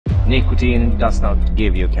Nicotine does not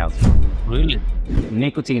give you cancer. Really?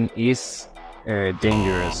 Nicotine is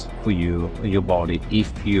dangerous for your body if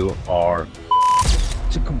you are...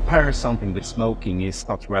 To compare something with smoking is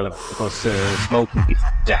not relevant because smoking is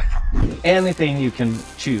death. Anything you can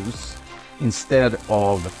choose instead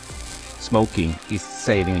of smoking is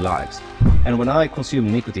saving lives. And when I consume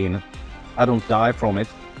nicotine, I don't die from it.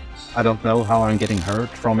 I don't know how I'm getting hurt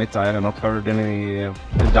from it. I have not heard any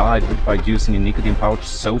died by using a nicotine pouch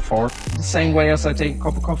so far. The same way as I take a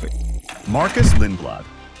cup of coffee. Markus Lindblad.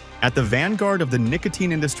 At the vanguard of the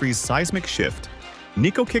nicotine industry's seismic shift,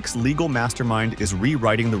 NicoKick's legal mastermind is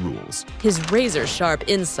rewriting the rules. His razor-sharp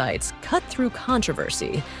insights cut through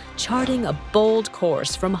controversy, charting a bold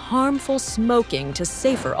course from harmful smoking to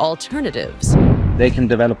safer alternatives. They can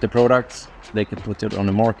develop the products, they can put it on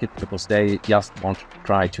the market because they just want to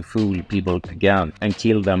try to fool people again and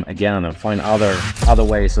kill them again and find other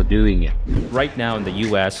ways of doing it. Right now in the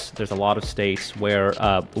US, there's a lot of states where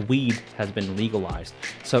weed has been legalized.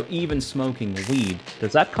 So even smoking weed,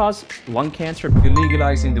 does that cause lung cancer? You're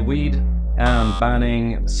legalizing the weed and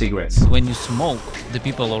banning cigarettes. When you smoke, the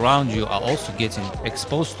people around you are also getting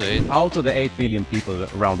exposed to it. Out of the 8 billion people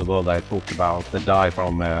around the world I talked about that die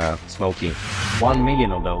from smoking, 1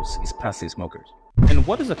 million of those is passive smokers. And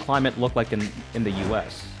what does the climate look like in the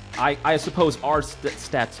US? I suppose our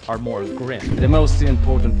stats are more grim. The most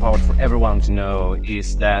important part for everyone to know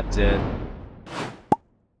is that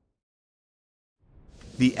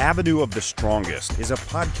The Avenue of the Strongest is a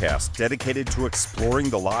podcast dedicated to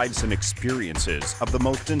exploring the lives and experiences of the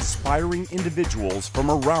most inspiring individuals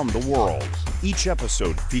from around the world. Each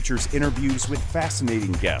episode features interviews with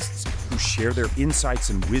fascinating guests who share their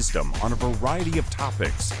insights and wisdom on a variety of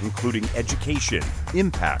topics, including education,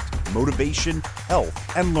 impact, motivation,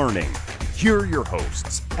 health, and learning. Here are your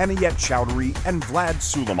hosts, Anayet Chowdhury and Vlad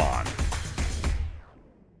Suleiman.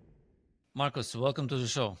 Markus, welcome to the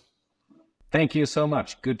show. thank you so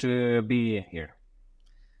much. Good to be here.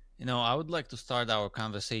 You know, I would like to start our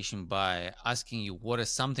conversation by asking you what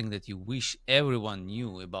is something that you wish everyone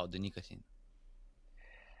knew about the nicotine?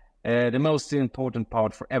 The most important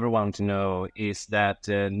part for everyone to know is that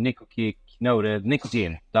the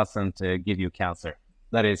nicotine doesn't give you cancer.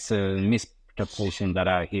 That is a misinterpretation that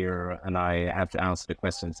I hear, and I have to answer the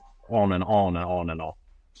questions on and on and on and on.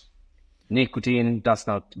 Nicotine does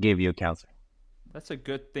not give you cancer. That's a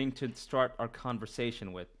good thing to start our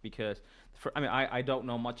conversation with, because I don't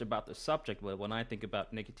know much about the subject, but when I think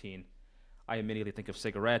about nicotine, I immediately think of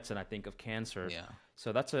cigarettes and I think of cancer. Yeah.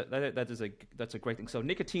 So that's a great thing. So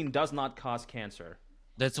nicotine does not cause cancer.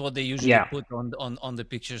 That's what they usually put on the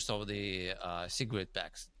pictures of the cigarette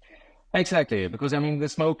packs. Exactly, because the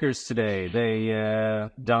smokers today, they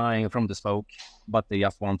dying from the smoke, but they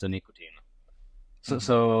just want the nicotine.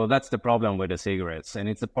 So that's the problem with the cigarettes, and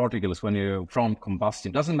it's the particles from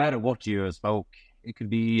combustion. Doesn't matter what you smoke. It could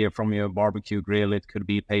be from your barbecue grill, it could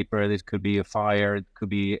be paper, it could be a fire, it could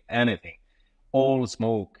be anything. All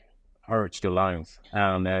smoke hurts your lungs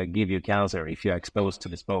and give you cancer if you're exposed to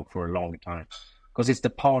the smoke for a long time. Because it's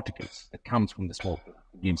the particles that comes from the smoke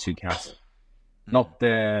that gives you cancer. Not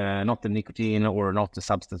the nicotine or not the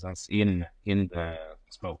substances in the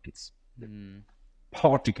smoke. It's the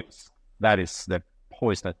particles. That is the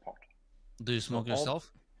poisonous part. Do you smoke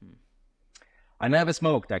yourself? I never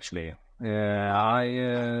smoked, actually.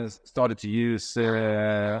 I started to use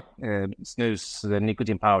snus, the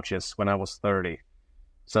nicotine pouches, when I was 30.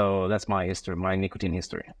 So that's my history, my nicotine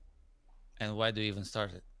history. And why do you even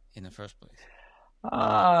start it in the first place?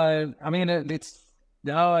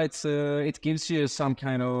 It gives you some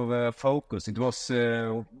kind of focus. It was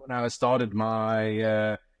when I started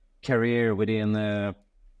my career within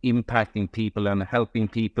impacting people and helping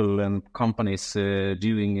people and companies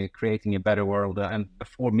creating a better world, and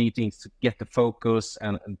before meetings to get the focus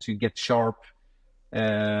and to get sharp.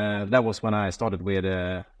 That was when I started with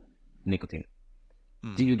nicotine.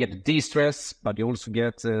 You get de-stress, but you also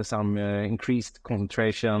get some increased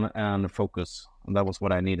concentration and focus. And that was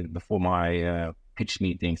what I needed before my pitch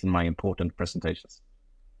meetings and my important presentations.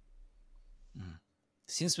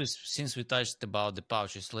 Since we touched about the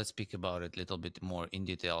pouches, let's speak about it a little bit more in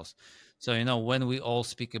details. So, when we all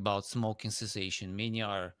speak about smoking cessation, many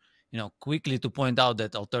are, quickly to point out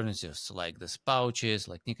that alternatives like the pouches,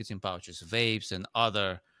 like nicotine pouches, vapes, and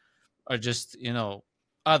other are just,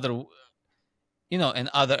 other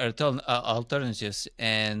alternatives.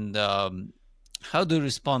 And how do you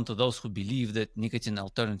respond to those who believe that nicotine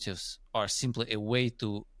alternatives are simply a way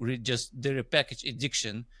to just repackage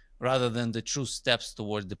addiction rather than the true steps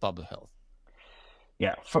toward the public health?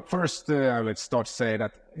 Yeah, first I would start to say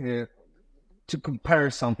that to compare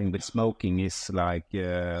something with smoking is like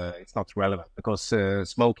it's not relevant, because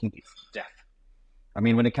smoking is death. I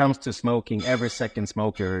mean, when it comes to smoking, every second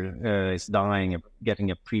smoker is dying, getting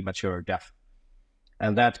a premature death.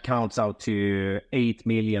 And that counts out to 8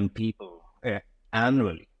 million people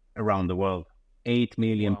annually around the world. 8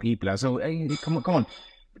 million people. So come on.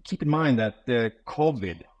 Keep in mind that the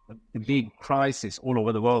COVID, the big crisis all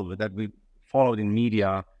over the world that we followed in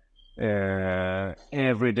media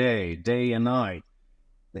every day, day and night.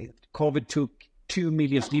 COVID took 2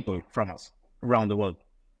 million people from us around the world.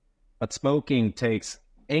 But smoking takes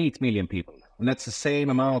 8 million people. And that's the same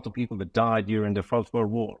amount of people that died during the First World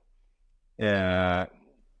War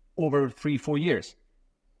over 3-4 years.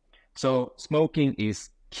 So smoking is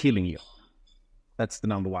killing you. That's the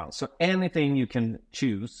number one. So anything you can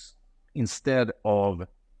choose instead of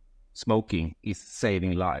smoking is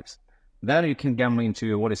saving lives. Then you can gamble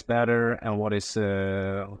into what is better and what is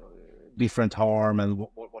different harm, and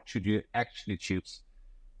what should you actually choose,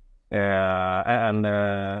 and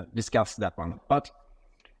discuss that one. But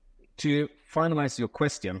to finalize your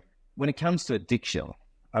question, when it comes to addiction,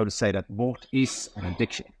 I would say that what is an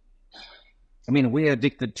addiction? I mean, we're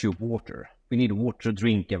addicted to water. We need water to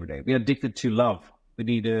drink every day. We're addicted to love. We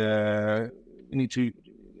need to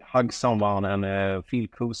hug someone and feel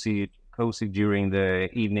cozy during the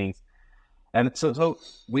evenings. And so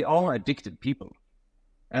we are addicted people.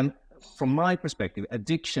 And from my perspective,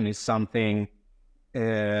 addiction is something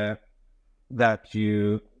that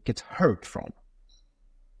you get hurt from.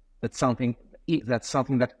 That's something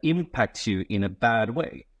that impacts you in a bad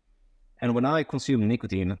way. And when I consume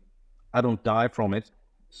nicotine, I don't die from it.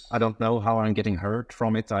 I don't know how I'm getting hurt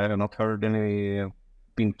from it. I have not heard any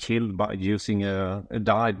been killed by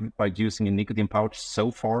died by using a nicotine pouch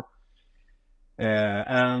so far.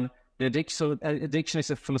 And the addiction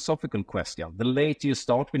is a philosophical question. The later you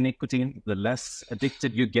start with nicotine, the less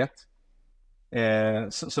addicted you get.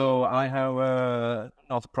 So I have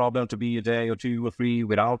not a problem to be a day or 2 or 3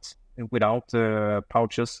 without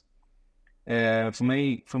pouches. For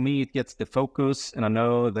me, it gets the focus, and I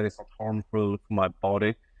know that it's not harmful for my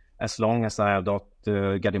body, as long as I am not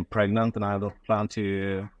getting pregnant, and I don't plan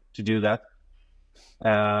to do that.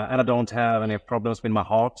 And I don't have any problems with my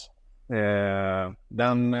heart.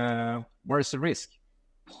 Then where's the risk?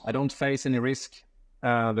 I don't face any risk.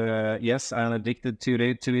 Yes, I'm addicted to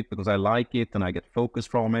it because I like it and I get focus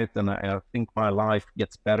from it, and I think my life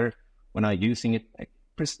gets better when I'm using it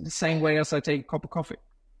the same way as I take a cup of coffee.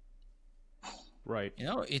 Right. You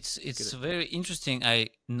know, it's very interesting. I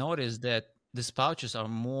noticed that these pouches are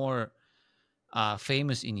more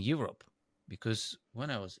famous in Europe, because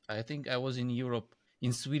when I think I was in Europe,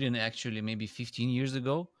 in Sweden actually, maybe 15 years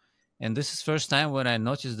ago. And this is first time when I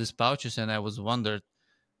noticed these pouches, and I was wondered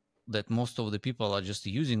that most of the people are just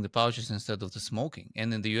using the pouches instead of the smoking.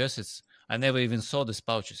 And in the US, I never even saw these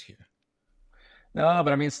pouches here. No,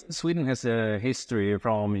 but I mean, Sweden has a history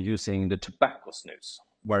from using the tobacco snus,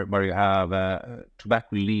 where you have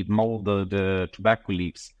tobacco leaf, molded tobacco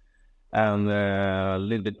leaves. And a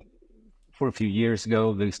little bit, for a few years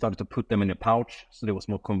ago, they started to put them in a pouch, so it was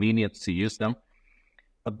more convenient to use them.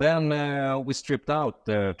 But then we stripped out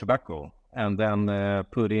the tobacco and then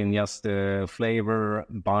put in just flavor,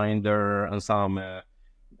 binder, and some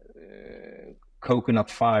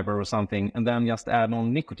coconut fiber or something, and then just add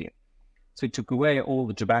on nicotine. So it took away all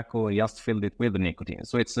the tobacco and just filled it with the nicotine.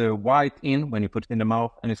 So it's white in when you put it in the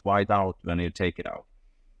mouth, and it's white out when you take it out.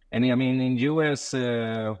 And I mean, in US,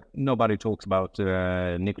 nobody talks about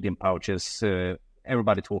nicotine pouches.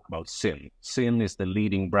 Everybody talks about Zyn. Zyn is the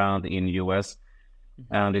leading brand in US.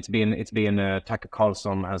 And it's been Tucker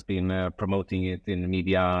Carlson has been promoting it in the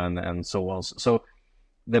media and so on. So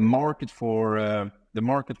the market for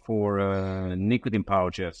nicotine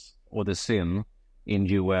pouches, or the Zyn, in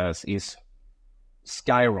US is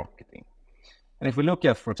skyrocketing. And if we look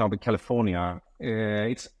at, for example, California,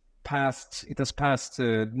 the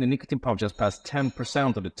nicotine pouch has passed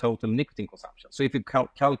 10% of the total nicotine consumption. So if you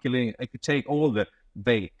calculate, if you take all the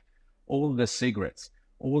vape, all the cigarettes,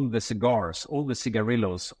 all the cigars, all the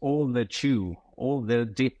cigarillos, all the chew, all the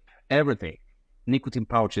dip, everything, nicotine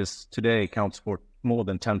pouches today counts for more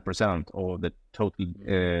than 10% of the total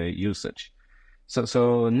usage.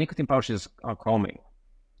 So nicotine pouches are coming.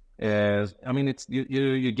 I mean, it's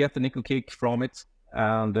you get the nicotine kick from it,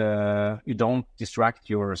 and you don't distract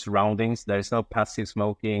your surroundings. There is no passive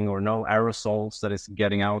smoking or no aerosols that is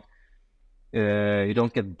getting out. You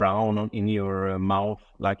don't get brown in your mouth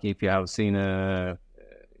like if you have seen the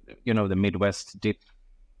Midwest dip.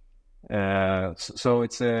 So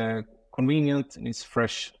it's convenient and it's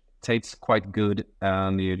fresh, tastes quite good,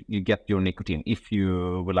 and you get your nicotine if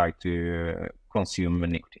you would like to consume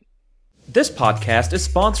nicotine. This podcast is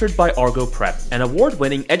sponsored by Argo Prep, an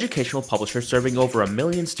award-winning educational publisher serving over 1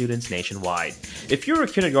 million students nationwide. If you're a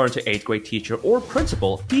kindergarten to 8th grade teacher or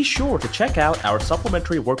principal, be sure to check out our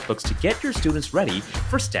supplementary workbooks to get your students ready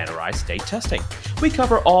for standardized state testing. We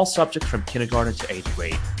cover all subjects from kindergarten to 8th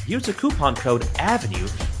grade. Use the coupon code AVENUE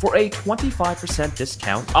for a 25%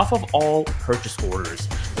 discount off of all purchase orders.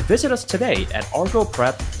 Visit us today at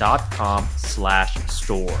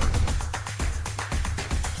argoprep.com/store.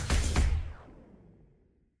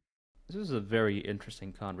 This is a very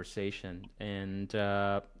interesting conversation, and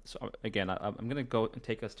so again, I'm going to go and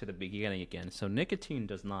take us to the beginning again. So nicotine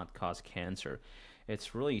does not cause cancer.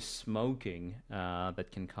 It's really smoking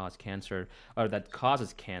that can cause cancer, or that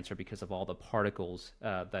causes cancer because of all the particles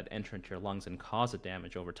that enter into your lungs and cause the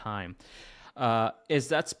damage over time.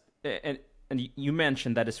 And you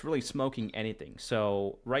mentioned that it's really smoking anything.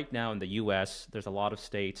 So right now in the U.S., there's a lot of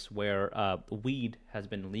states where weed has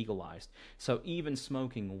been legalized. So even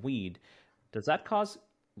smoking weed, does that cause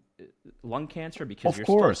lung cancer? Because Of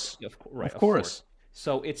course. Of course.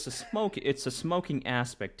 So it's a smoking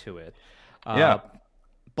aspect to it. Yeah.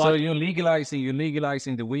 But So you're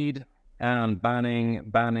legalizing the weed and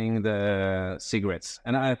banning the cigarettes.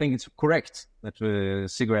 And I think it's correct that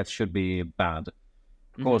cigarettes should be banned.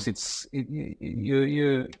 Because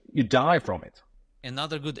you die from it.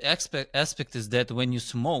 Another good aspect is that when you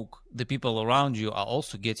smoke, the people around you are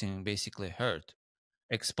also getting basically hurt,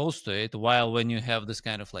 exposed to it, while when you have this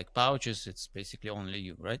kind of like pouches, it's basically only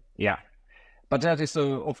you, right? Yeah, but that is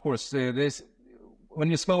of course this.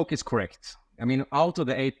 When you smoke, it's correct. I mean, out of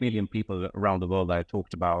the 8 million people around the world I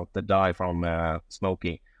talked about that die from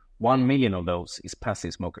smoking, 1 million of those is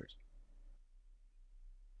passive smokers.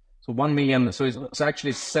 So 1 million, so it's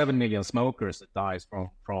actually 7 million smokers that dies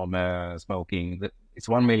from smoking. It's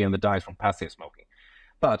 1 million that dies from passive smoking.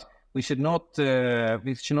 But we should not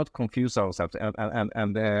confuse ourselves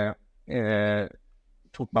and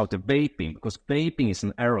talk about the vaping, because vaping is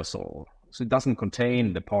an aerosol, so it doesn't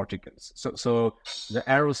contain the particles. So the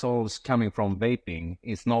aerosols coming from vaping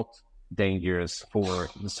is not dangerous for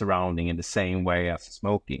the surrounding in the same way as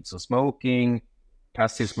smoking. So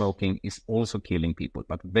passive smoking is also killing people,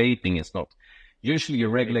 but vaping is not. Usually you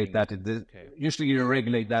regulate that. Usually you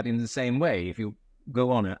regulate that in the same way. If you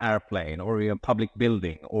go on an airplane, or you're a public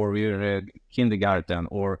building, or you're a kindergarten,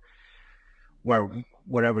 or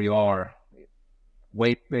wherever you are,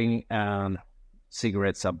 vaping and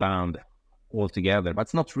cigarettes are banned altogether. But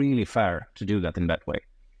it's not really fair to do that in that way.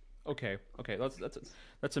 Okay,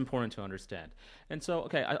 that's important to understand. And so,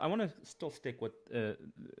 okay, I want to still stick with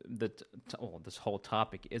this whole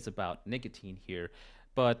topic is about nicotine here,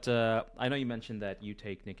 but I know you mentioned that you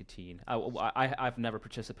take nicotine. I've never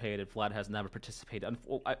participated. Vlad has never participated.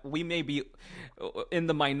 We may be in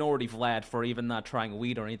the minority, Vlad, for even not trying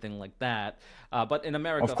weed or anything like that. But in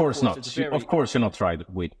America, of course not. Of course, you're not tried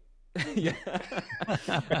weed. Yeah.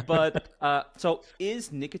 But so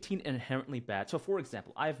is nicotine inherently bad? So for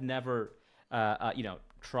example, I've never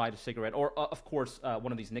tried a cigarette, or of course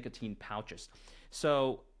one of these nicotine pouches.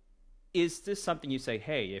 So is this something you say,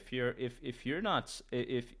 hey, if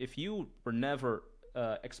you were never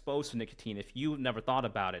exposed to nicotine, if you never thought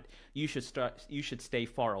about it, you should stay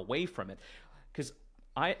far away from it? Because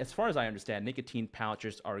as far as I understand, nicotine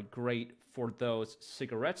pouches are great for those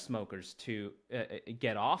cigarette smokers to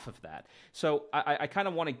get off of that. So I kind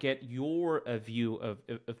of want to get your view of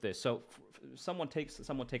this. So someone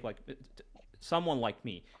like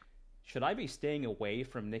me, should I be staying away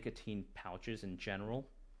from nicotine pouches in general?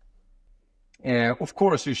 Of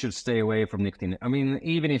course, you should stay away from nicotine. I mean,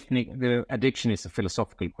 even if the addiction is a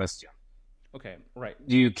philosophical question. Okay, right.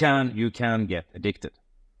 You can get addicted.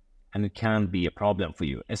 And it can be a problem for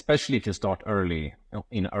you, especially if you start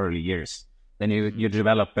in early years. Then you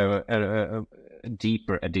develop a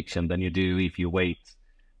deeper addiction than you do if you wait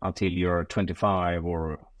until you're 25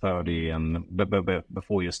 or 30 and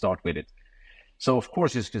before you start with it. So of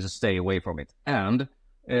course you should stay away from it. And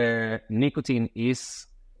nicotine is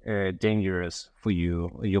dangerous for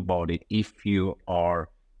your body if you are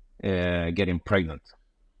getting pregnant,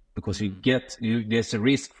 because there's a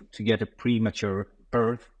risk to get a premature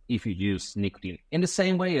birth if you use nicotine. In the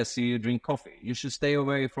same way as you drink coffee, you should stay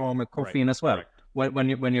away from caffeine as well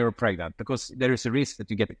when you're pregnant, because there is a risk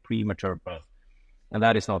that you get a premature birth, and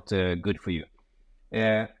that is not good for you.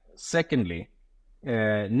 Secondly,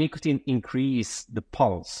 nicotine increase the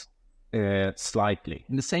pulse slightly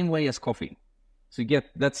in the same way as caffeine. So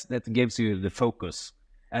that gives you the focus.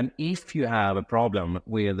 And if you have a problem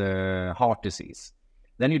with heart disease,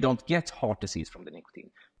 then you don't get heart disease from the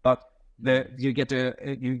nicotine, but you get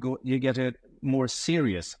a more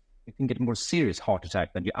serious you can get more serious heart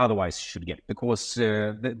attack than you otherwise should get, because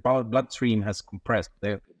the bloodstream has compressed.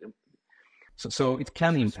 So it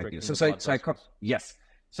can impact you. So I can't. Yes.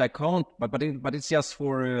 So I can't. But it's just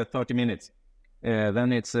for 30 minutes.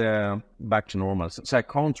 Then it's back to normal. So I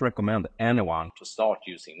can't recommend anyone to start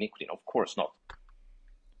using nicotine. Of course not.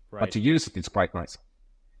 Right. But to use it, it's quite nice.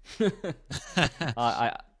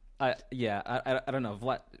 I don't know.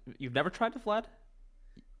 Vlad, you've never tried it, Vlad?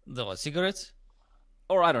 The cigarettes?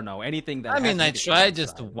 Or I don't know, anything that. I mean, I nicotine tried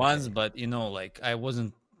just inside. once, but like I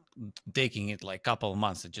wasn't taking it like couple of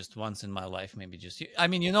months. Just once in my life, maybe just. I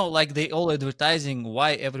mean, like they all advertising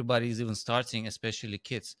why everybody is even starting, especially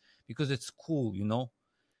kids, because it's cool.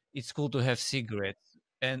 It's cool to have cigarettes,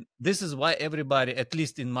 and this is why everybody, at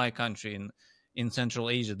least in my country, in Central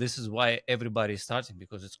Asia, this is why everybody is starting,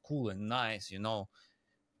 because it's cool and nice.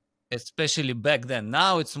 Especially back then.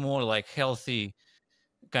 Now it's more like healthy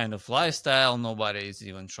kind of lifestyle. Nobody is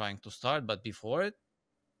even trying to start, but before it,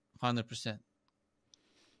 100%.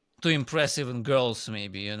 To impress even girls,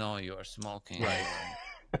 maybe, you are smoking. Right.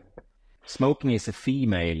 Smoking is a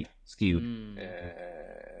female skewed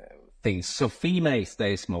thing. So females,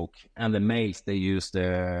 they smoke, and the males, they use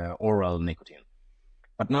the oral nicotine.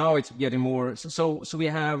 But now it's getting more. So we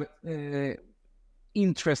have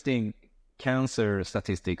interesting cancer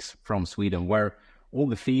statistics from Sweden, where all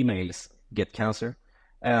the females get cancer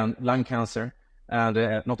and lung cancer, and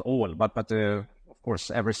not all, but of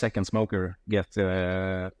course every second smoker gets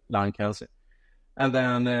lung cancer, and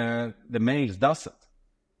then the males doesn't.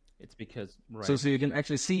 It's because right. So you can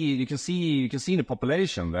actually see in the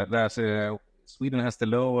population that Sweden has the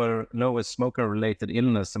lowest smoker-related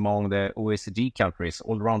illness among the OECD countries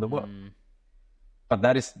all around the world. But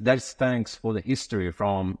that is thanks for the history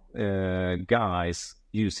from guys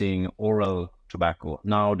using oral tobacco,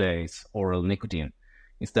 nowadays oral nicotine,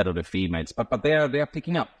 instead of the females. But they are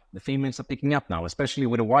picking up. The females are picking up now, especially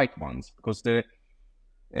with the white ones, because the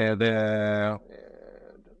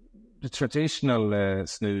traditional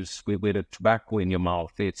snus with the tobacco in your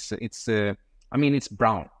mouth, it's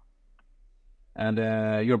brown. And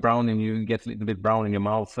you're brown, and you get a little bit brown in your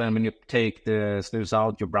mouth. And when you take the snus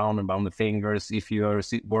out, you're brown around the fingers. If you are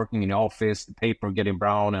working in the office, the paper getting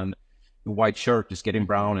brown, and the white shirt is getting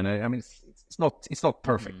brown. And it's not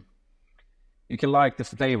perfect. You can like the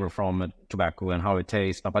flavor from tobacco and how it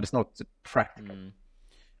tastes, but it's not practical.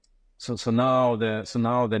 So now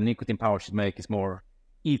the nicotine pouch you make is more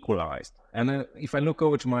equalized. And if I look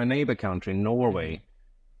over to my neighbor country, Norway.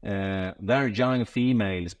 Their young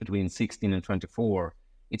females between 16 and 24,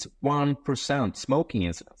 it's 1% smoking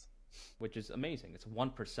incidence. Which is amazing. It's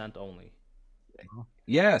 1% only.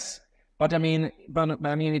 Yes, but I mean,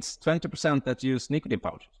 it's 20% that use nicotine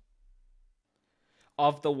pouches.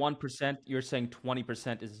 Of the 1%, you're saying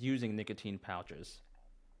 20% is using nicotine pouches.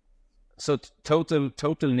 So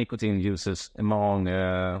total nicotine users among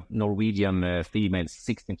Norwegian females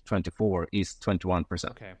 16 to 24 is 21%.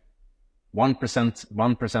 Okay.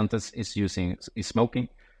 1% is smoking,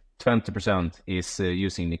 20% is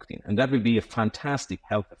using nicotine. And that will be a fantastic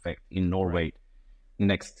health effect in Norway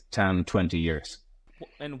next 10, 20 years.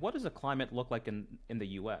 And what does the climate look like in the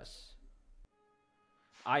US?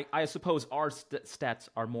 I suppose our stats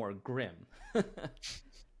are more grim.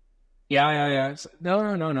 Yeah.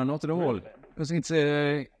 No, not at all. Because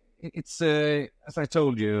it's as I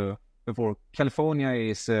told you before, California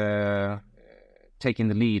is taking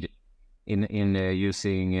the lead in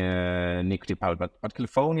using nicotine powder, but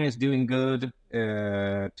California is doing good.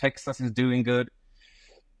 Texas is doing good.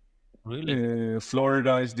 Really?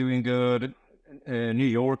 Florida is doing good. New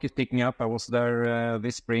York is picking up. I was there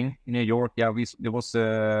this spring in New York. Yeah, there was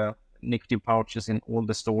nicotine pouches in all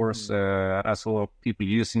the stores. I saw people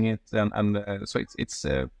using it, and so it's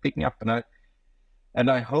picking up. And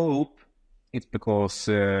I hope it's because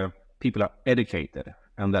people are educated,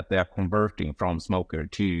 and that they are converting from smoker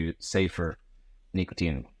to safer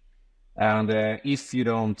nicotine. And if you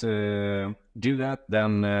don't do that,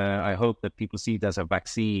 then I hope that people see it as a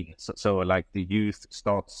vaccine. So like the youth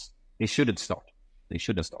starts, they shouldn't start.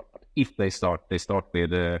 But if they start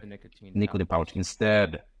with nicotine pouch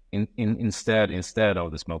instead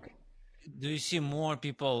of the smoking. Do you see more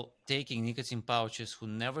people taking nicotine pouches who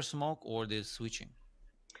never smoke, or they're switching?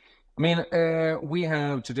 I mean, we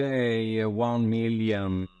have today 1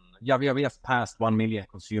 million. Yeah, we have passed 1 million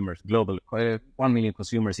consumers, global 1 million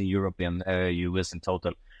consumers in Europe and US in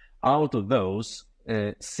total. Out of those,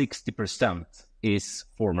 60% is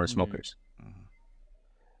former smokers.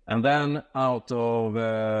 And then out of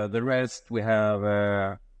the rest, we have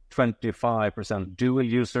 25% dual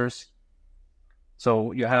users.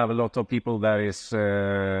 So you have a lot of people that is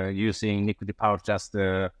using nicotine pouch as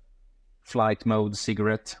the flight mode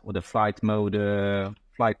cigarette or the flight mode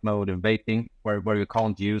vaping, where you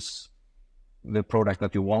can't use the product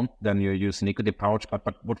that you want, then you use nicotine pouch.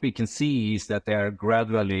 But what we can see is that they are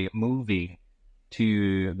gradually moving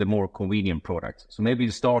to the more convenient product. So maybe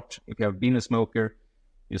you start, if you have been a smoker,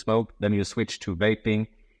 you smoke, then you switch to vaping.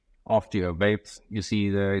 After you have vaped, you see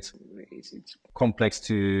it's complex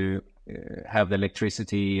to have the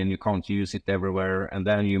electricity and you can't use it everywhere. And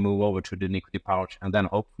then you move over to the nicotine pouch, and then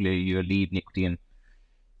hopefully you leave nicotine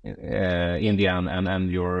in the end,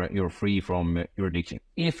 and you're free from your addiction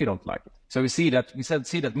if you don't like it. So we see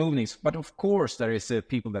that movements, but of course there is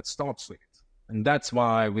people that starts with it, and that's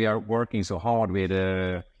why we are working so hard with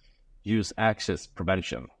youth access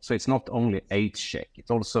prevention. So it's not only age check, it's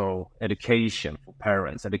also education for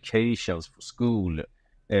parents, education for school,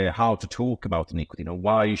 how to talk about nicotine, or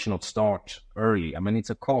why you should not start early. I mean, it's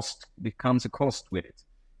a cost, becomes a cost with it.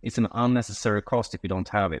 It's an unnecessary cost if you don't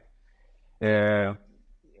have it.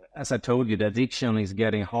 As I told you, the addiction is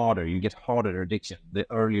getting harder. You get harder addiction the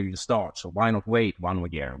earlier you start. So why not wait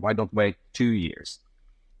 1 year? Why not wait 2 years?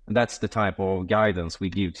 And that's the type of guidance we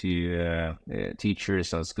give to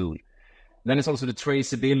teachers at school. Then it's also the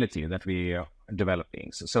traceability that we are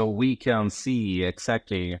developing. So we can see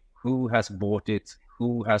exactly who has bought it,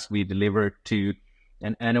 who has we delivered to,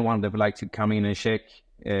 and anyone that would like to come in and check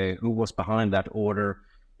who was behind that order.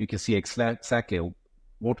 You can see exactly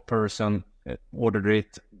what person ordered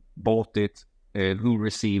it, bought it, who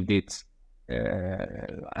received it,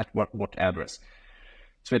 at what address.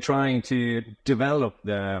 So we're trying to develop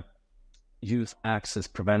the youth access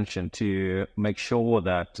prevention to make sure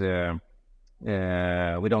that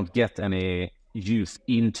we don't get any youth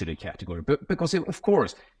into the category. But because, of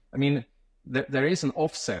course, I mean, there is an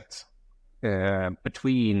offset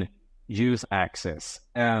between youth access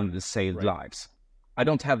and the saved lives. I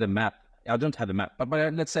don't have the map. But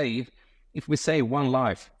let's say if we save one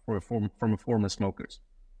life from former smokers,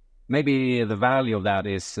 maybe the value of that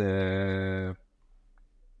is 100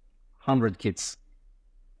 kids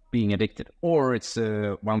being addicted, or it's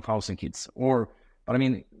 1,000 kids, but I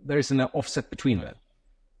mean, there is an offset between that.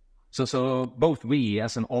 So both we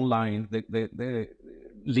as an online, the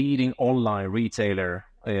leading online retailer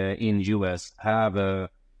in US have a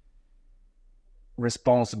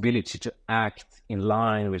responsibility to act in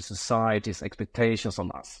line with society's expectations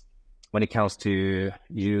on us when it comes to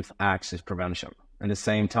youth access prevention. At the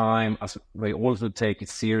same time, as we also take it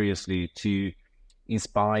seriously to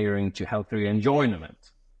inspiring to healthier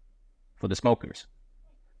enjoyment for the smokers.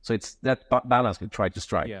 So it's that balance we try to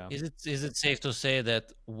strike. Yeah. Is it safe to say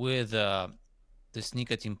that with this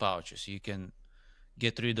nicotine pouches, you can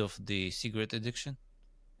get rid of the cigarette addiction,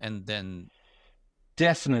 and then?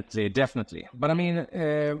 Definitely. But I mean,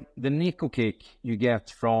 the nicotine kick you get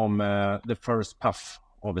from the first puff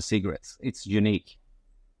of a cigarette, it's unique.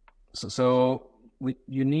 So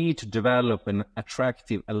you need to develop an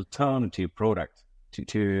attractive alternative product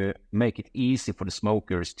to make it easy for the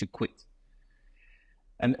smokers to quit.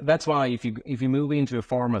 And that's why if you move into a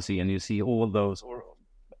pharmacy and you see all those, or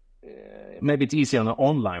maybe it's easier on an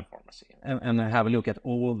online pharmacy, and have a look at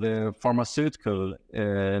all the pharmaceutical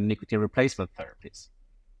nicotine replacement therapies.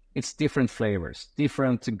 It's different flavors,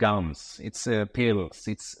 different gums, it's pills,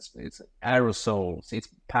 it's aerosols, it's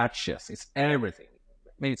patches, it's everything.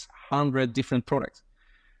 Maybe it's 100 different products.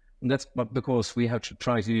 And that's because we have to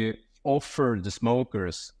try to offer the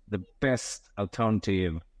smokers the best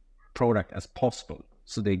alternative product as possible,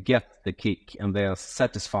 so they get the kick and they are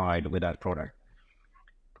satisfied with that product.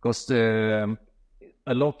 Because a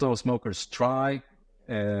lot of smokers try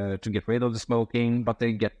to get rid of the smoking, but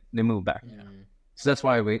they move back. Yeah. So that's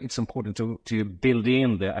why it's important to build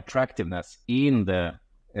in the attractiveness in the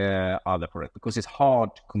other product, because it's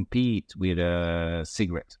hard to compete with a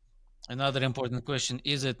cigarette. Another important question: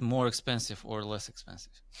 is it more expensive or less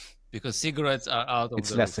expensive? Because cigarettes are out of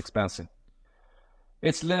It's less expensive.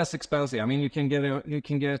 It's less expensive. I mean, you can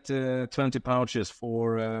get 20 pouches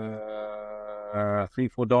for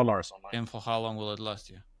 $3-4 online. And for how long will it last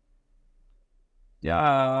you? Yeah,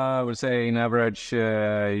 I would say in average,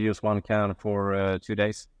 use one can for 2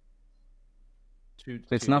 days.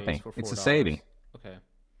 It's nothing. It's a saving. Okay.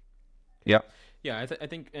 Yeah. Yeah, I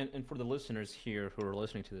think, and for the listeners here who are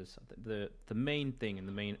listening to this, the main thing, and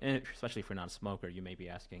especially if you're not a smoker, you may be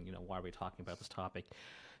asking, why are we talking about this topic?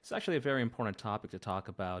 It's actually a very important topic to talk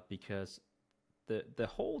about, because the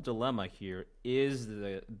whole dilemma here is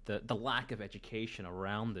the lack of education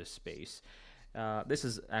around this space. This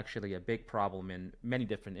is actually a big problem in many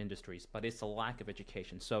different industries, but it's a lack of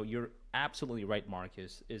education. So you're absolutely right,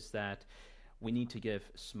 Markus, is that we need to give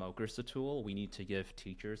smokers the tool. We need to give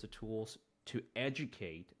teachers the tools to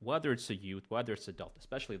educate, whether it's the youth, whether it's adult,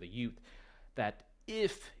 especially the youth, that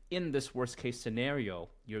if in this worst case scenario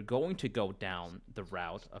you're going to go down the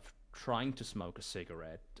route of trying to smoke a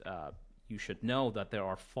cigarette, you should know that there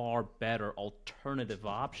are far better alternative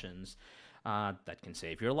options that can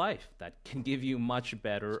save your life, that can give you much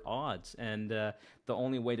better odds. And the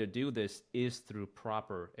only way to do this is through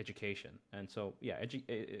proper education. And so, yeah,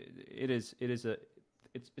 it's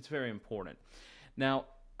very important. Now,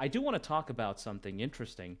 I do want to talk about something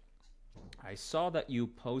interesting. I saw that you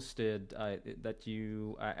posted that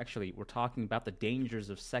you actually were talking about the dangers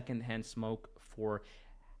of secondhand smoke for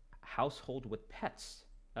household with pets,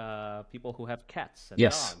 people who have cats and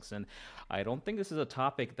Yes. dogs. And I don't think this is a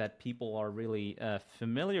topic that people are really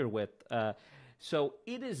familiar with. So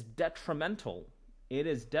it is detrimental. It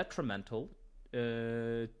is detrimental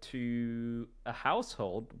to a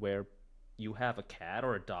household where you have a cat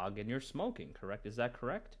or a dog and you're smoking, correct? Is that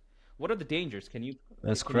correct? What are the dangers?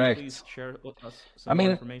 That's can correct. You please share with us I some mean,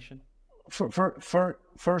 more information?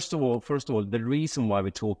 First of all, the reason why we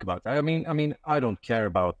talk about, I mean, I don't care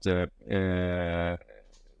about the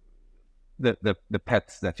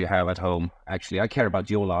pets that you have at home. Actually, I care about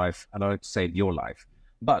your life, and I like to save your life.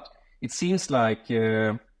 But it seems like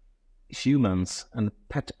humans and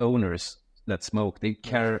pet owners that smoke, they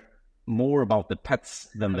care more about the pets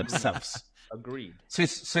than themselves. Agreed. So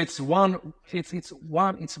it's one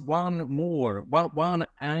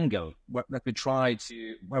angle where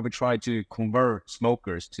we try to convert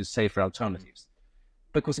smokers to safer alternatives.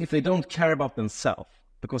 Because if they don't care about themselves,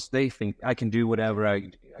 because they think I can do whatever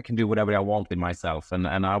I want with myself, and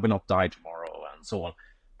I will not die tomorrow, and so on.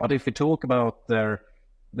 But if we talk about the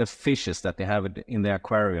fishes that they have in the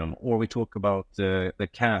aquarium, or we talk about the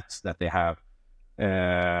cats that they have,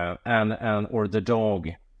 and or the dog,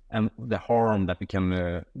 and the harm that we can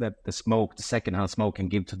that the secondhand smoke can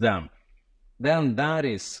give to them, then that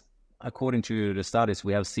is, according to the studies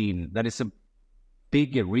we have seen, that is a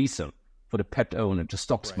bigger reason for the pet owner to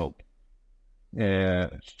stop smoking,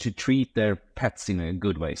 to treat their pets in a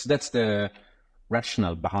good way. So that's the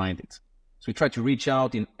rationale behind it. So we try to reach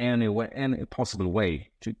out in any possible way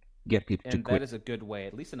to get people to quit. And that is a good way,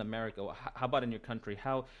 at least in America. How about in your country?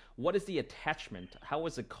 What is the attachment? How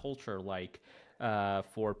is the culture like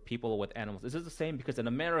for people with animals? Is it the same? Because in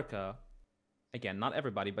America, again, not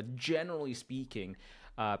everybody, but generally speaking,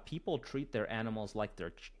 people treat their animals like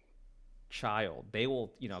their child. They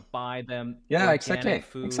will, buy them organic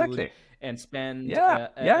food and spend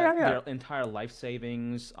their entire life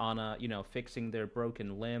savings on fixing their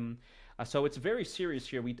broken limb. So it's very serious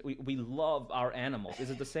here. We love our animals. Is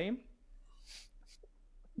it the same?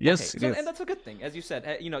 Yes, okay. And that's a good thing, as you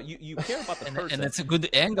said. You care about the person, and that's a good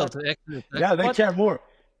angle to actually. Yeah, they care more,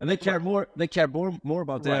 and they care more. They care more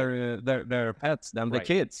about their pets than the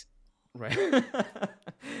kids. Right.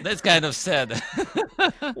 That's kind of sad.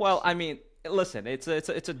 Well, I mean, listen, it's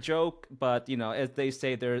a joke, but as they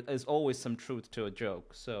say, there is always some truth to a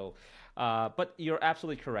joke. So, but you're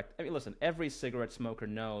absolutely correct. I mean, listen, every cigarette smoker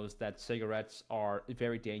knows that cigarettes are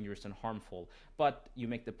very dangerous and harmful. But you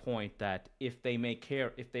make the point that if they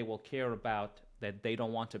will care about that, they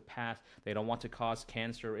don't want to cause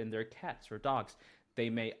cancer in their cats or dogs, they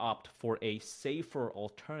may opt for a safer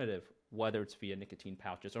alternative, whether it's via nicotine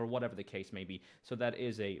pouches or whatever the case may be. So that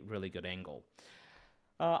is a really good angle.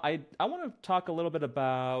 I want to talk a little bit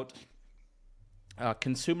about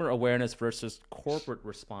consumer awareness versus corporate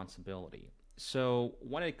responsibility. So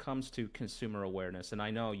when it comes to consumer awareness, and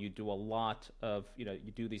I know you do a lot of,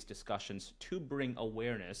 you do these discussions to bring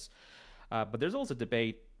awareness, but there's also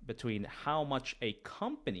debate between how much a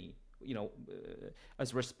company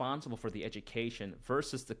is responsible for the education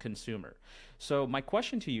versus the consumer. So my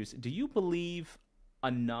question to you is, do you believe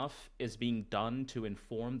enough is being done to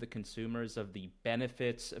inform the consumers of the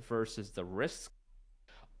benefits versus the risks?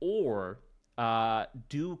 Or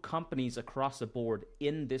do companies across the board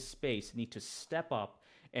in this space need to step up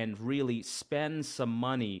and really spend some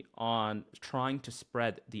money on trying to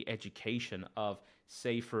spread the education of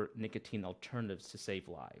safer nicotine alternatives to save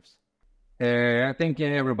lives? I think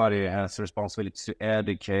everybody has a responsibility to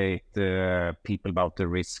educate people about the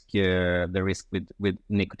risk with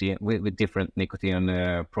nicotine, with different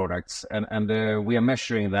nicotine products, and we are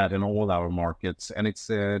measuring that in all our markets, and it's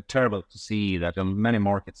terrible to see that in many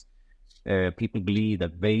markets people believe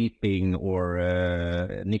that vaping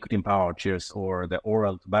or nicotine pouches or the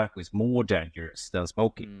oral tobacco is more dangerous than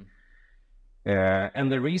smoking.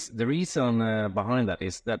 And the reason behind that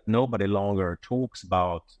is that nobody longer talks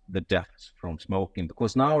about the deaths from smoking,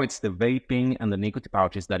 because now it's the vaping and the nicotine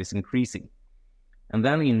pouches that is increasing. And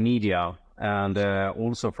then in media, and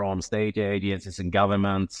also from state agencies and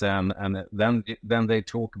governments, and then they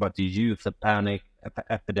talk about the youth panic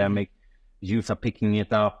epidemic. Youth are picking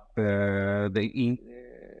it up.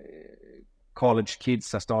 College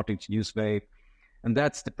kids are starting to use vape, and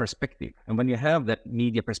that's the perspective. And when you have that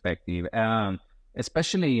media perspective, and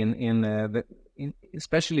especially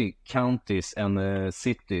especially counties and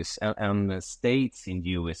cities and states in the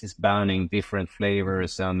US is banning different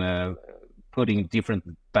flavors and putting different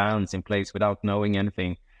bans in place without knowing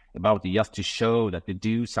anything about it, just to show that they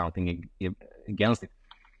do something against it.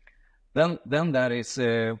 Then that is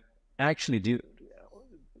actually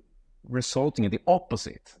resulting in the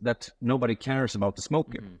opposite, that nobody cares about the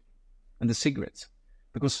smoker and the cigarettes,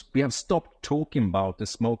 because we have stopped talking about the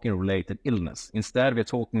smoking related illness. Instead, we're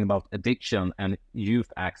talking about addiction and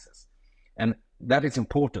youth access, and that is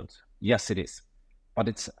important. Yes, it is, but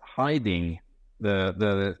it's hiding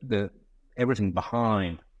the everything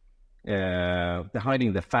behind,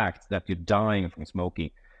 hiding the fact that you're dying from smoking.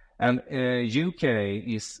 And UK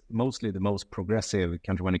is mostly the most progressive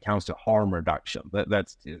country when it comes to harm reduction.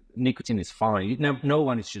 That's nicotine is fine. No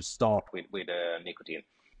one should start with nicotine,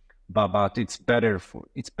 but it's better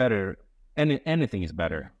anything is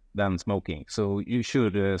better than smoking. So you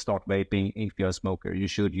should start vaping if you're a smoker. You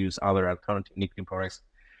should use other alternative nicotine products,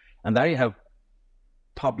 and there you have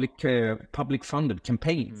public funded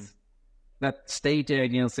campaigns that state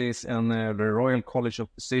agencies and the Royal College of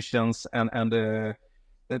Physicians and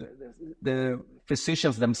the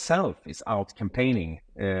physicians themselves is out campaigning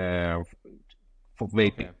for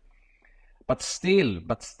vaping. But still,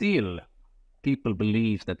 people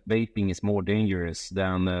believe that vaping is more dangerous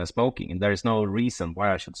than smoking, and there is no reason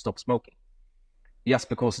why I should stop smoking. Just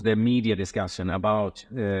because the media discussion about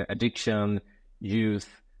addiction, youth,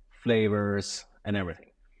 flavors, and everything.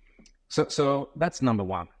 So that's number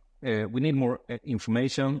one. We need more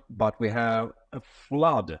information, but we have a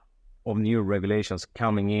flood of new regulations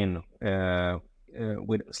coming in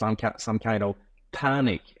with some kind of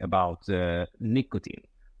panic about nicotine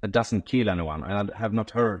that doesn't kill anyone. I have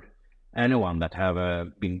not heard anyone that have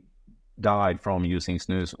been died from using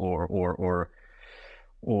snus or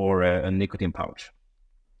a nicotine pouch.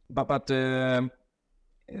 But there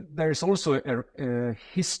is also a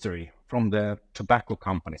history from the tobacco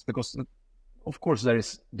companies, because of course there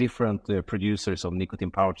is different producers of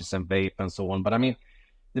nicotine pouches and vape and so on. But I mean,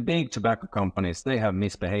 the big tobacco companies, they have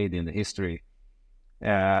misbehaved in the history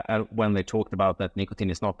when they talked about that nicotine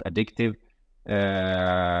is not addictive,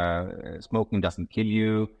 smoking doesn't kill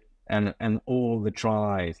you, and all the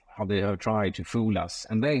tries, how they have tried to fool us,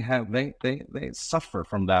 and they suffer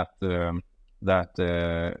from that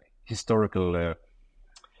historical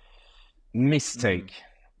mistake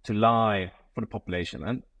to lie for the population,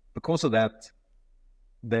 and because of that,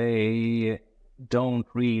 they don't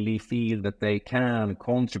really feel that they can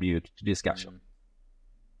contribute to discussion.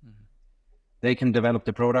 They can develop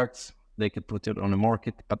the products, they can put it on the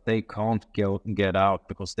market, but they can't get out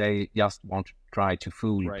because they just want to try to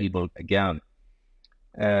fool people again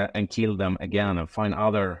and kill them again and find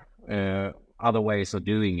other ways of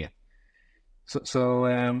doing it.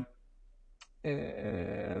 So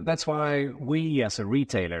that's why we as a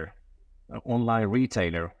retailer, an online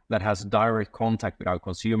retailer that has direct contact with our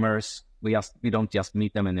consumers, we don't just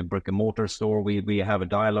meet them in a brick and mortar store. We have a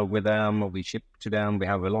dialogue with them. We ship to them. We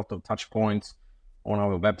have a lot of touch points on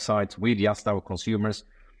our website with just our consumers,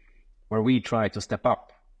 where we try to step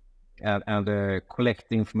up and collect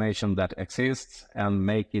the information that exists and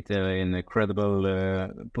make it in a credible,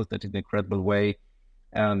 put it in a credible way,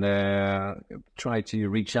 and try to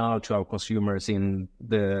reach out to our consumers in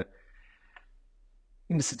the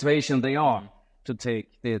situation they are, to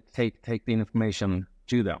take the information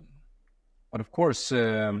to them. But of course,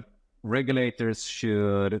 regulators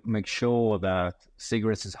should make sure that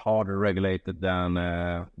cigarettes is harder regulated than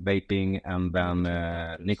vaping and than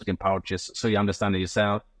nicotine pouches. So you understand it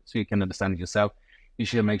yourself. So you can understand it yourself. You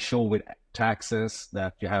should make sure with taxes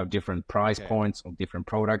that you have different price points of different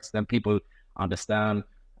products. Then people understand.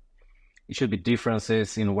 It should be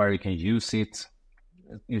differences in where you can use it.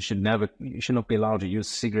 You should not be allowed to use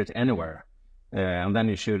cigarette anywhere. And then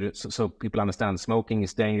you should, so people understand smoking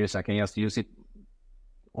is dangerous. I can just use it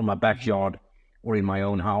on my backyard or in my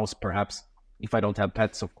own house, perhaps, if I don't have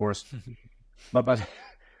pets, of course. but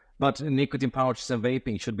nicotine pouches and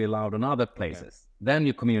vaping should be allowed in other places. Then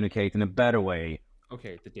you communicate in a better way.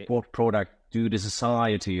 What product do the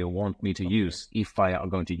society want me to use if I are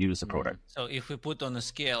going to use a product? So if we put on a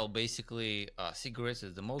scale, basically cigarettes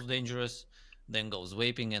is the most dangerous, then goes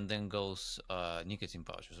vaping, and then goes nicotine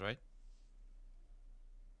pouches, right?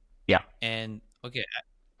 Yeah. And okay.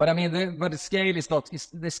 But I mean, the scale is not.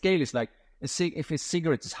 The scale is like if a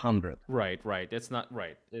cigarette is 100, Right. It's not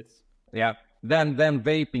right. It's yeah, then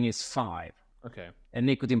vaping is 5. okay. A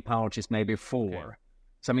nicotine pouch is maybe 4. Okay.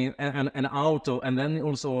 So I mean, an auto, and then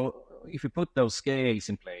also if you put those scales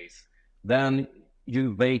in place, then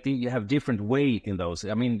you have different weight in those.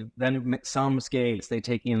 I mean, then some scales they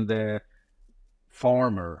take in the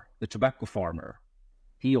farmer, the tobacco farmer.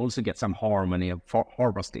 He also gets some harmony of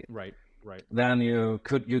harvested. Right. Then you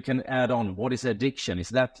can add on what is addiction? Is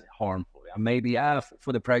that harmful? Maybe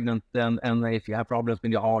for the pregnant, and if you have problems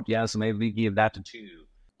with your heart, so maybe we give that a 2.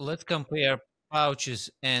 Let's compare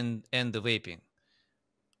pouches and the vaping.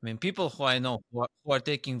 I mean, people who I know who are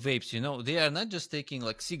taking vapes, they are not just taking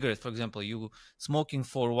like cigarette, for example, you smoking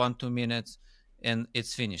for 1-2 minutes and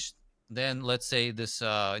it's finished. Then let's say this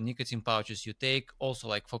nicotine pouches you take also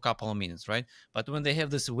like for a couple of minutes, right? But when they have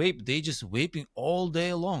this vape, they just vaping all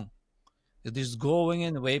day long. They're just going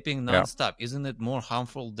and vaping nonstop. Yeah. Isn't it more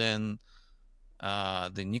harmful than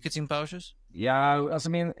the nicotine pouches? Yeah,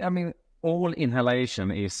 I mean, all inhalation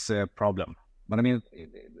is a problem,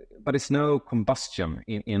 but it's no combustion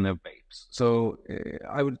in the vapes. So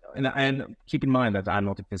I would, and keep in mind that I'm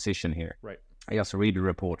not a physician here. Right. I just read the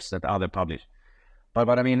reports that other publish.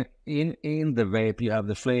 But I mean, in the vape you have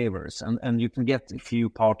the flavors, and you can get a few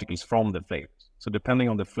particles from the flavors. So depending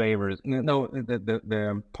on the flavors,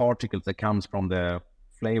 the particles that comes from the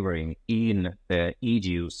flavoring in the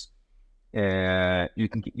e-juice,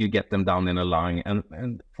 you get them down in a lung,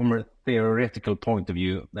 and from a theoretical point of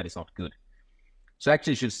view, that is not good. So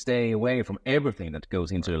actually, you should stay away from everything that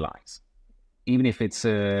goes into the lungs, even if it's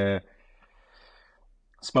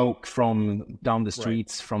smoke from down the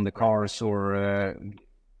streets from the cars, or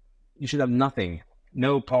you should have nothing,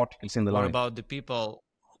 no particles in the lung. What about the people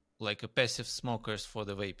like passive smokers for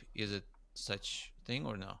the vape? Is it such thing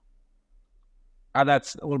or no?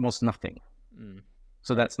 That's almost nothing.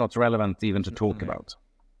 So that's not relevant even to talk about.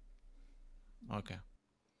 Okay.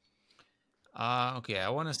 Okay, I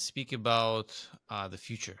want to speak about the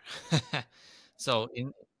future.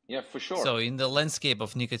 Yeah, for sure. So in the landscape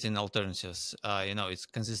of nicotine alternatives, it's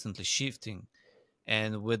consistently shifting,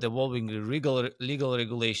 and with evolving legal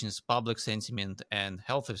regulations, public sentiment, and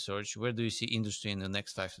health research, where do you see industry in the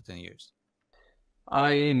next 5 to 10 years?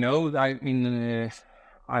 I know. I mean,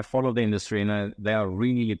 I follow the industry, and they are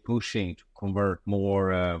really pushing to convert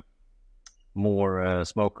more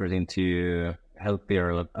smokers into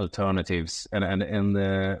healthier alternatives, and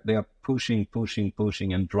they are pushing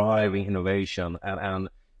and driving innovation and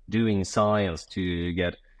doing science to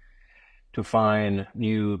find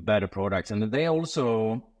new, better products. And they are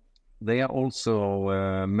also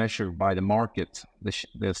measured by the market,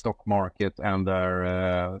 the stock market, and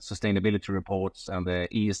their sustainability reports and the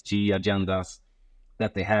ESG agendas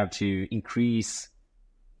that they have to increase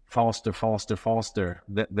faster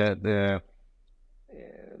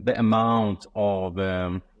the amount of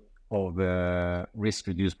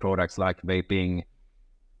risk-reduced products like vaping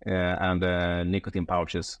and nicotine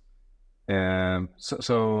pouches.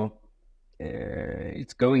 So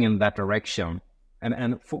it's going in that direction.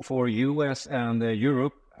 And for US and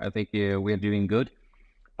Europe, I think we're doing good.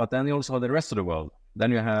 But then also the rest of the world.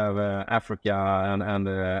 Then you have Africa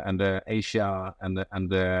and Asia and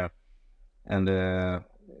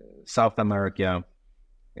South America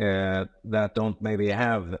that don't maybe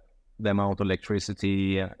have the amount of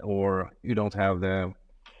electricity, or you don't have the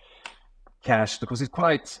cash, because it's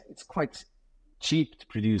quite cheap to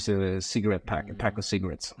produce a cigarette pack, a pack of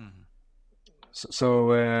cigarettes. Mm-hmm.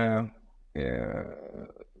 So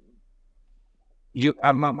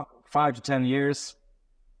 5 to 10 years,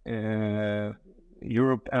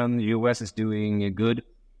 Europe and US is doing good,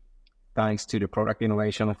 thanks to the product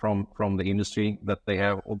innovation from the industry that they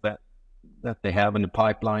have, all that they have in the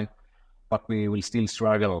pipeline. But we will still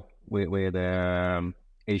struggle with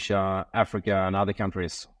Asia, Africa, and other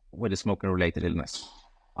countries with the smoking-related illness,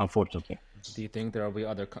 unfortunately. Do you think there will be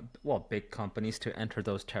other big companies to enter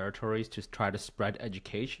those territories to try to spread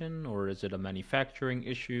education, or is it a manufacturing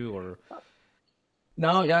issue? Or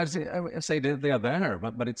no, yeah, I say they are there,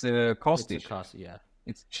 but it's a cost issue. Yeah.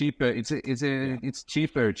 It's cheaper. It's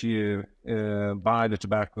cheaper to buy the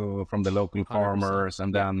tobacco from the local farmers 100%.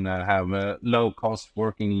 And then have low cost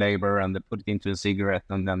working labor, and they put it into a cigarette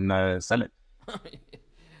and then sell it.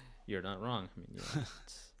 You're not wrong.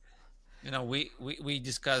 I mean, we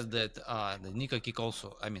discussed that the Nicokick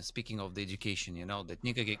also. I mean, speaking of the education, that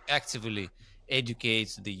Nicokick actively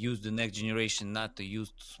educates the next generation not to use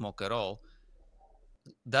to smoke at all.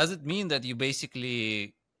 Does it mean that you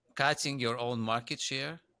basically cutting your own market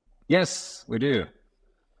share? Yes, we do.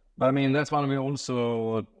 But I mean, that's why we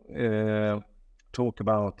also talk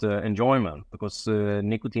about enjoyment, because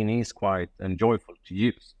nicotine is quite enjoyable to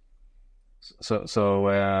use. But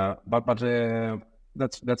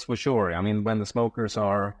that's for sure. I mean, when the smokers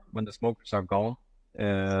are gone,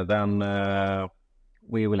 then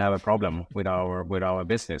we will have a problem with our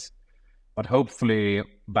business. But hopefully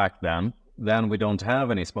back then we don't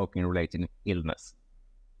have any smoking related illness,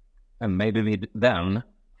 and maybe we then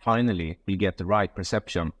finally we get the right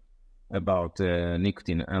perception about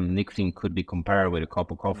nicotine, and nicotine could be compared with a cup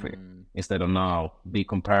of coffee instead of now be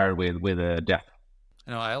compared with death.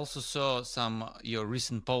 I also saw your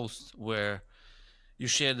recent post where you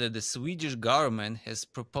shared that the Swedish government has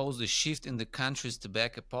proposed a shift in the country's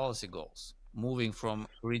tobacco policy goals, moving from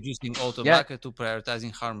reducing all tobacco to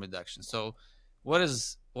prioritizing harm reduction. So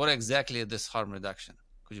what exactly is this harm reduction?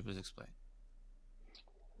 Could you please explain?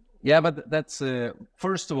 Yeah, but that's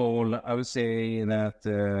first of all, I would say that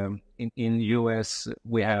in US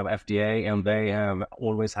we have FDA, and they have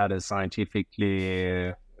always had a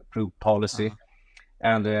scientifically approved policy,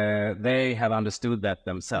 and they have understood that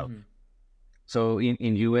themselves. So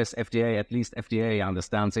in US FDA, at least FDA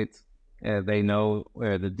understands it. They know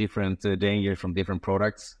the different dangers from different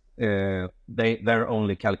products. They're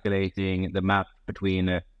only calculating the map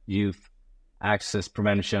between youth, access,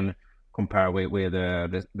 prevention, compared with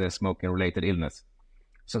the smoking related illness.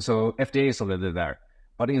 So FDA is already there.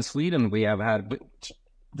 But in Sweden, we have had,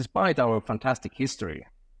 despite our fantastic history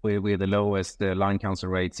with the lowest lung cancer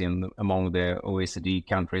rates among the OECD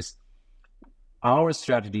countries, our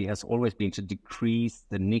strategy has always been to decrease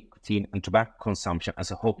the nicotine and tobacco consumption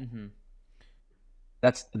as a whole.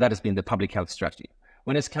 That has been the public health strategy.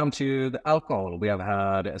 When it's come to the alcohol, we have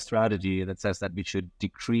had a strategy that says that we should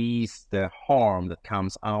decrease the harm that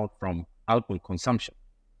comes out from alcohol consumption.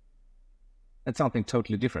 That's something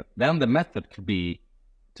totally different. Then the method could be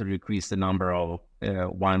to decrease the number of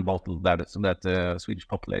wine bottles that the Swedish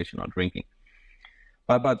population are drinking.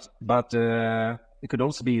 But it could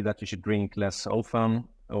also be that you should drink less often,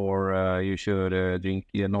 or you should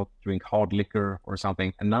not drink hard liquor or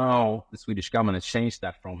something. And now the Swedish government has changed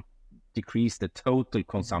that from decrease the total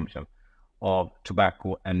consumption of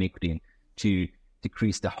tobacco and nicotine to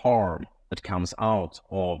decrease the harm that comes out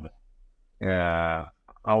of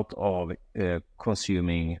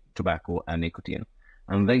consuming tobacco and nicotine.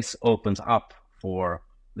 And this opens up for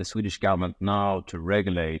the Swedish government now to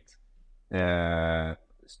regulate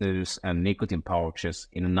snus and nicotine pouches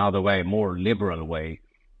in another way, more liberal way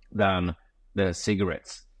than the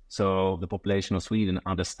cigarettes. So the population of Sweden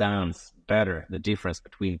understands better the difference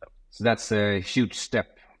between them. So that's a huge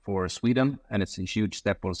step for Sweden, and it's a huge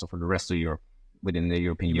step also for the rest of Europe within the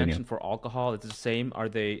European Union. You mentioned for alcohol, it's the same. Are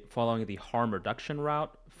they following the harm reduction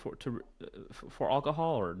route for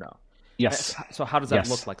alcohol, or no? Yes. So how does that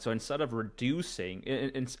look like? So instead of reducing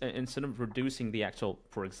the actual,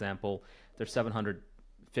 for example, there's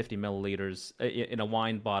 750 milliliters in a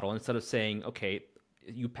wine bottle, instead of saying, okay,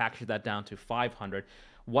 you package that down to 500,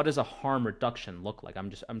 what does a harm reduction look like? I'm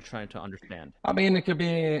trying to understand. I mean, it could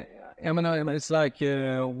be, it's like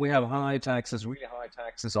we have really high taxes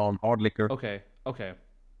on hard liquor. Okay.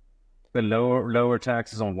 The lower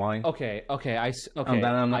taxes on wine. Okay. And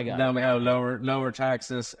then we have lower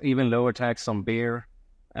taxes, even lower tax on beer,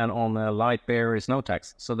 and on light beer is no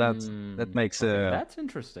tax. So that makes that's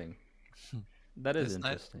interesting. That is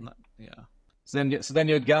interesting. Yeah. So then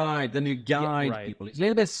you guide right. people. It's a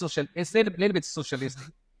little bit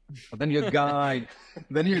socialistic. But then you guide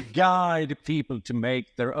people to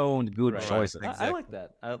make their own good choices. Exactly. I like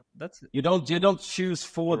that. You don't choose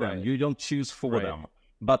for them. You don't choose for them,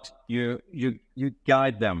 but you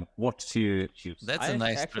guide them what to choose. That's a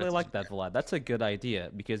nice. I actually like that, Vlad. That's a good idea,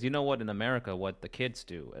 because you know what, in America, what the kids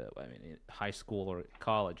do, in high school or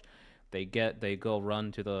college, they go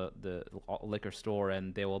run to the liquor store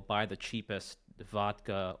and they will buy the cheapest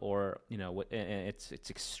vodka, or it's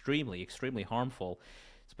extremely harmful.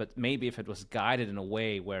 But maybe if it was guided in a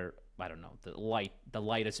way where, I don't know, the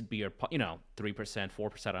lightest beer, 3%,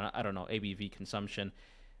 4%, I don't know, ABV consumption,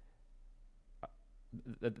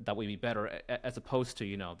 that would be better, as opposed to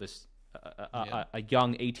this a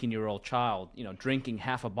young 18-year-old child drinking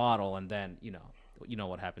half a bottle, and then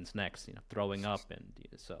what happens next, throwing up, and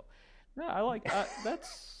so yeah, I like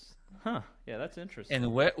that's that's interesting.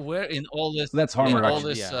 And where in all this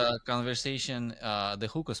conversation the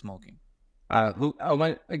hookah smoking?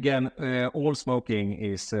 All smoking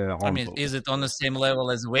is harmful. I mean, is it on the same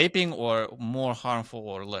level as vaping, or more harmful,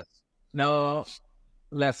 or less? No,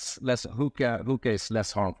 less. Hookah is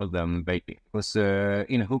less harmful than vaping, because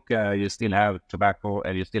in hookah you still have tobacco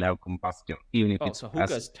and you still have combustion, even if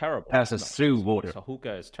hookah is terrible. Passes through water. So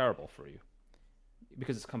hookah is terrible for you.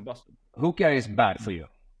 because it's combustible. Hookah is bad for you.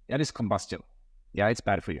 That is combustion. Yeah, it's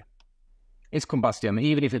bad for you. It's combustion,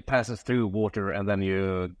 even if it passes through water, and then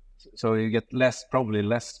you get probably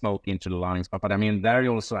less smoke into the lungs. But I mean, there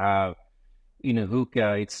you also have,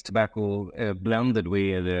 hookah, it's tobacco blended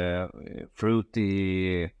with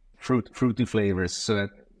fruity flavors. So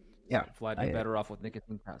yeah, Vlad, better off with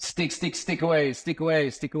nicotine pouch. Stick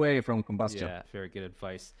away from combustion. Yeah, very good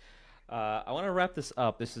advice. I want to wrap this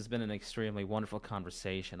up. This has been an extremely wonderful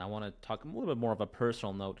conversation. I want to talk a little bit more of a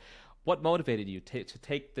personal note. What motivated you to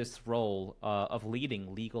take this role of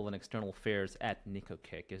leading legal and external affairs at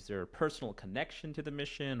Nicokick? Is there a personal connection to the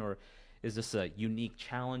mission, or is this a unique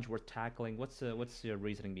challenge worth tackling? What's your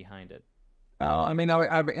reasoning behind it? I mean,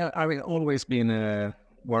 I've always been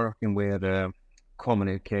working with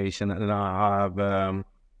communication, and I have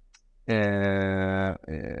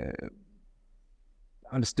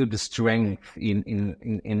understood the strength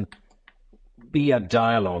in be a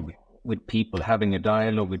dialogue with people, having a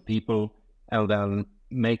dialogue with people, and then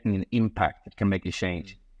making an impact that can make a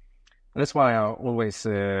change. And that's why I always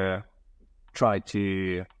try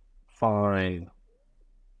to find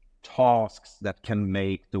tasks that can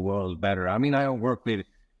make the world better. I mean, I work with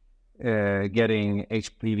getting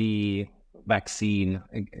HPV vaccine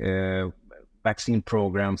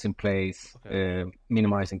programs in place,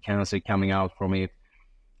 minimizing cancer coming out from it.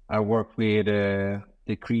 I work with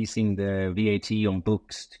decreasing the VAT on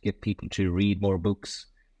books to get people to read more books.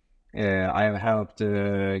 I have helped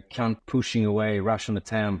pushing away Russian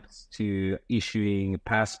attempts to issuing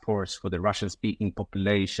passports for the Russian-speaking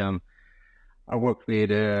population. I work with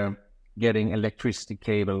getting electricity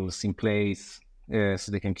cables in place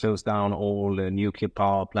so they can close down all the nuclear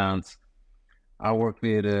power plants. I work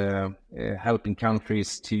with helping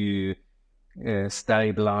countries to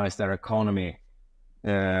stabilize their economy.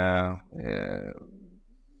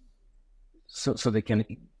 So they can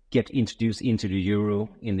get introduced into the euro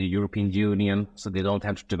in the European Union, so they don't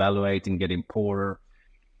have to devaluate and getting poorer.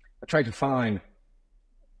 I try to find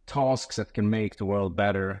tasks that can make the world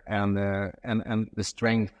better, and the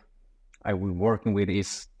strength I will working with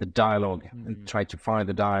is the dialogue, and try to find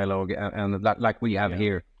the dialogue, and like we have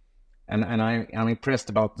here, and I'm impressed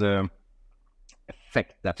about the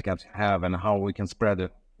effect that it can have and how we can spread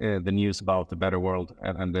the news about the better world,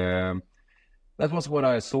 and that was what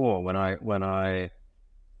I saw when I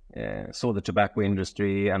saw the tobacco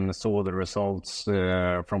industry and saw the results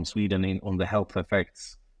from Sweden on the health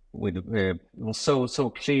effects. It was so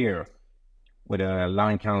clear with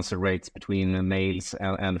lung cancer rates between males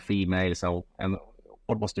and females, and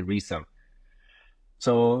what was the reason.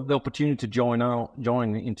 So the opportunity to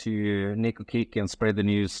join into Nicokick and spread the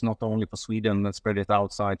news, not only for Sweden, but spread it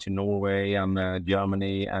outside to Norway and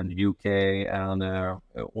Germany and UK and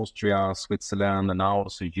Austria, Switzerland, and now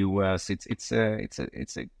also US. It's a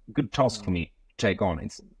good task for me to take on.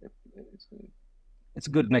 It's a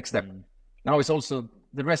good next step. Now it's also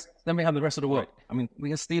the rest. Then we have the rest of the world. Right. I mean,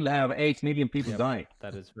 we still have 8 million people dying.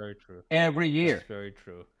 That is very true. Every year. That's very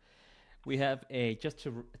true. We have just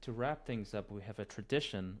to wrap things up, we have a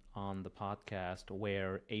tradition on the podcast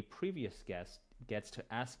where a previous guest gets to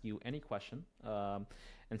ask you any question. And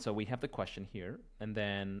so we have the question here, and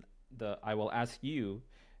then I will ask you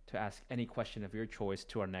to ask any question of your choice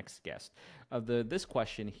to our next guest. This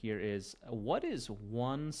question here is, what is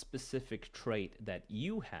one specific trait that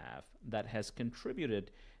you have that has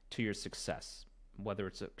contributed to your success? Whether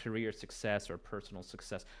it's a career success or personal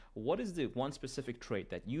success, what is the one specific trait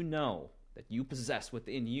that you know that you possess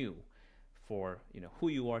within you for who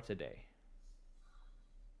you are today?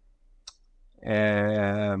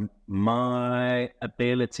 My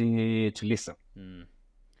ability to listen.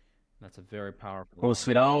 That's a very powerful.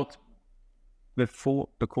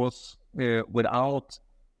 Because without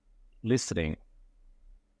listening,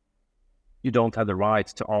 you don't have the right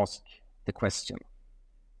to ask the question.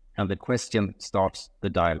 And the question starts the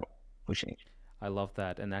dialogue for change. I love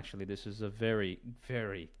that. And actually, this is a very,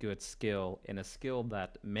 very good skill, and a skill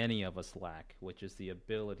that many of us lack, which is the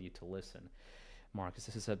ability to listen. Markus,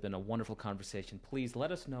 this has been a wonderful conversation. Please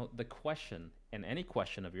let us know the question, and any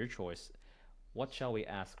question of your choice. What shall we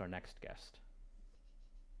ask our next guest?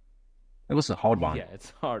 It was a hard one. Yeah,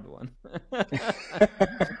 it's a hard one.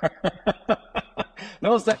 That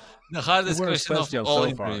was the hardest question of all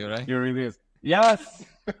so far. Interview, right? You really is. Yes,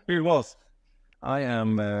 it was. I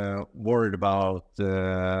am worried about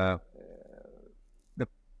the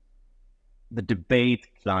debate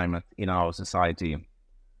climate in our society,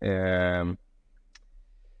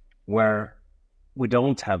 where we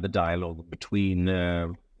don't have the dialogue between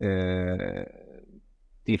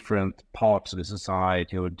different parts of the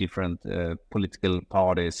society or different political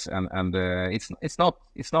parties, and it's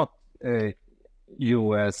not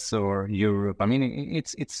US or Europe. I mean,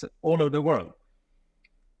 it's all over the world.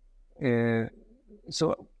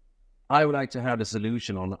 So I would like to have the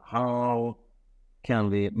solution on how can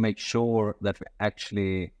we make sure that we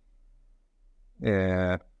actually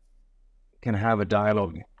can have a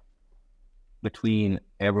dialogue between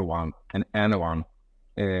everyone and anyone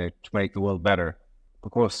to make the world better.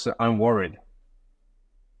 Because I'm worried,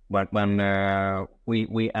 but when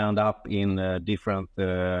we end up in different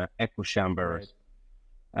echo chambers,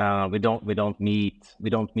 we don't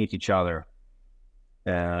meet each other.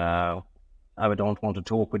 We don't want to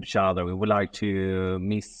talk with each other. We would like to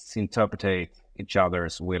misinterpret each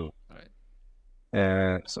other's will.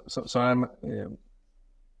 Right. So I'm.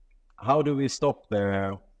 How do we stop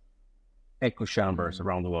the echo chambers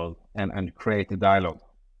around the world and create a dialogue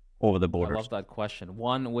over the borders? I love that question.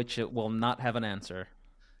 One which it will not have an answer.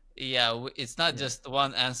 Yeah, it's not just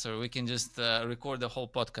one answer. We can just record the whole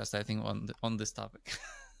podcast, I think, on this topic.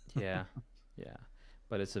 Yeah.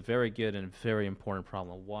 But it's a very good and very important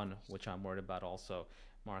problem. One which I'm worried about also.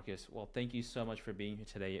 Markus, well, thank you so much for being here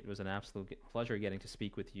today. It was an absolute pleasure getting to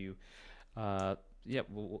speak with you.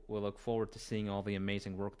 We'll look forward to seeing all the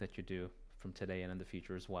amazing work that you do from today and in the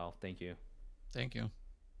future as well. Thank you. Thank you.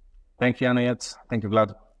 Thank you, Annette. Thank you,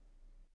 Vlad.